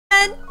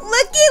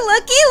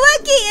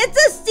looky!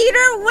 It's a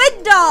Cedar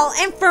wood doll,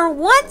 and for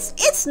once,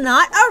 it's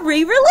not a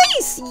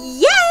re-release.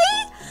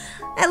 Yay!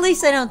 At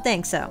least I don't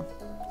think so.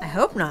 I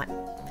hope not.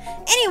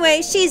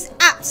 Anyway, she's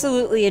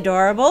absolutely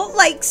adorable,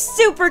 like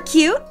super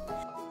cute.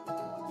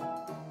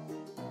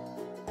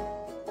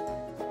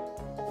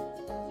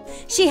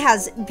 She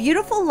has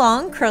beautiful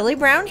long curly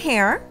brown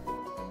hair,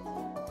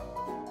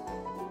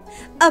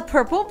 a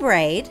purple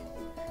braid,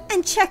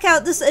 and check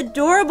out this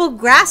adorable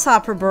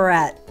grasshopper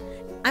barrette.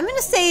 I'm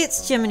gonna say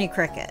it's Jiminy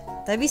Cricket.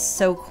 That'd be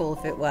so cool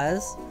if it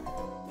was.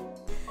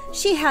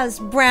 She has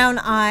brown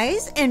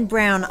eyes and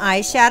brown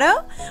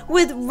eyeshadow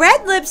with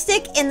red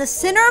lipstick in the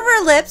center of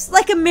her lips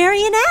like a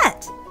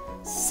marionette.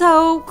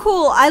 So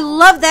cool, I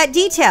love that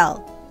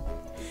detail.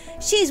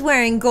 She's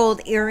wearing gold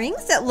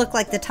earrings that look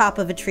like the top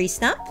of a tree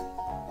stump.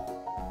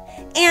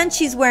 And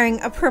she's wearing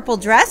a purple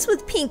dress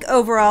with pink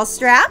overall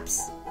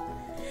straps.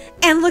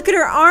 And look at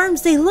her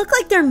arms, they look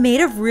like they're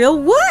made of real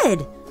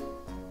wood.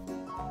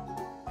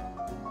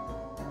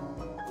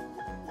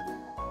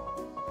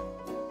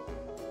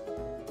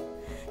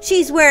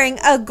 She's wearing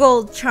a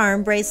gold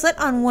charm bracelet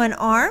on one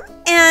arm,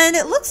 and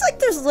it looks like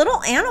there's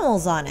little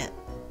animals on it.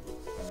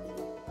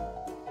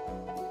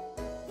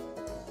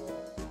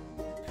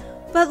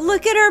 But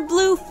look at her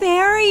blue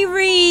fairy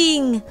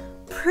ring.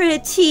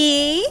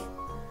 Pretty.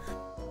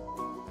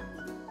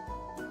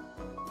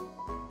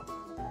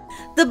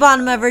 The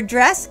bottom of her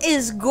dress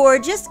is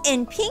gorgeous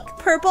in pink,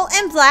 purple,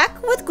 and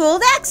black with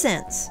gold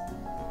accents.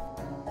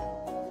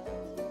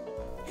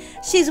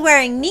 She's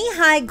wearing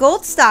knee-high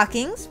gold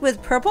stockings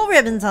with purple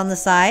ribbons on the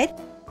side.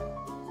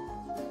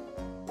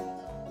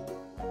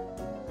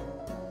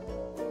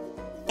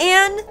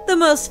 And the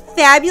most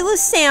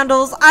fabulous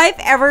sandals I've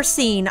ever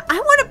seen. I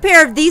want a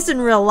pair of these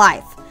in real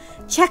life.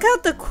 Check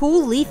out the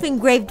cool leaf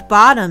engraved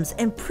bottoms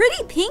and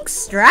pretty pink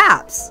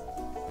straps.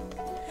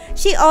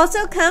 She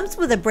also comes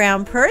with a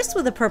brown purse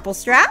with a purple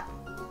strap.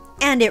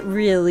 And it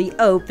really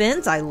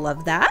opens. I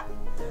love that.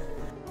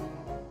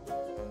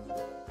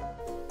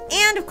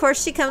 And of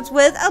course she comes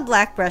with a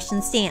black brush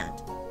and stand.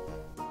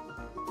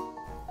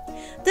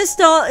 This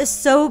doll is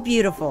so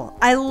beautiful.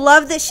 I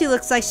love that she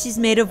looks like she's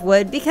made of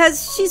wood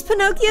because she's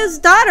Pinocchio's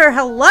daughter,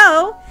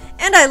 hello!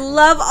 And I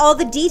love all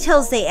the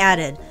details they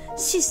added.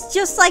 She's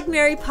just like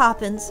Mary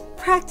Poppins,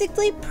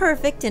 practically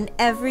perfect in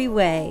every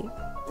way.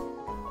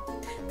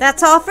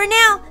 That's all for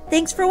now.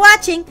 Thanks for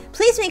watching.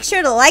 Please make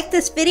sure to like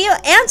this video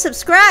and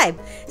subscribe.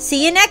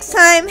 See you next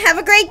time. Have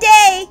a great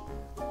day.